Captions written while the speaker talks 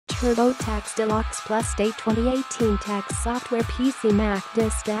TurboTax Deluxe Plus State 2018 Tax Software PC Mac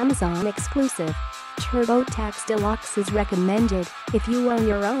Disk Amazon exclusive. TurboTax Deluxe is recommended if you own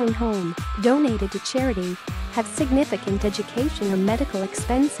your own home, donated to charity, have significant education or medical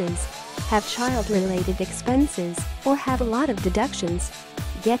expenses, have child-related expenses, or have a lot of deductions.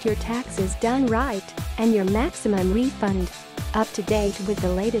 Get your taxes done right and your maximum refund. Up to date with the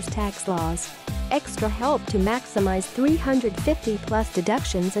latest tax laws. Extra help to maximize 350 plus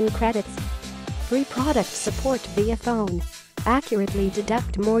deductions and credits. Free product support via phone. Accurately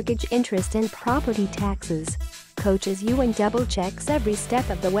deduct mortgage interest and property taxes. Coaches you and double checks every step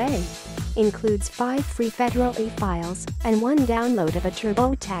of the way. Includes 5 free federal e-files and 1 download of a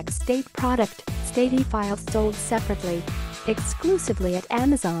TurboTax State product, State e-files sold separately. Exclusively at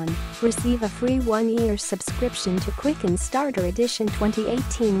Amazon, receive a free 1-year subscription to Quicken Starter Edition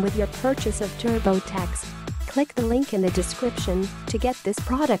 2018 with your purchase of TurboTax. Click the link in the description to get this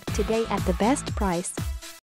product today at the best price.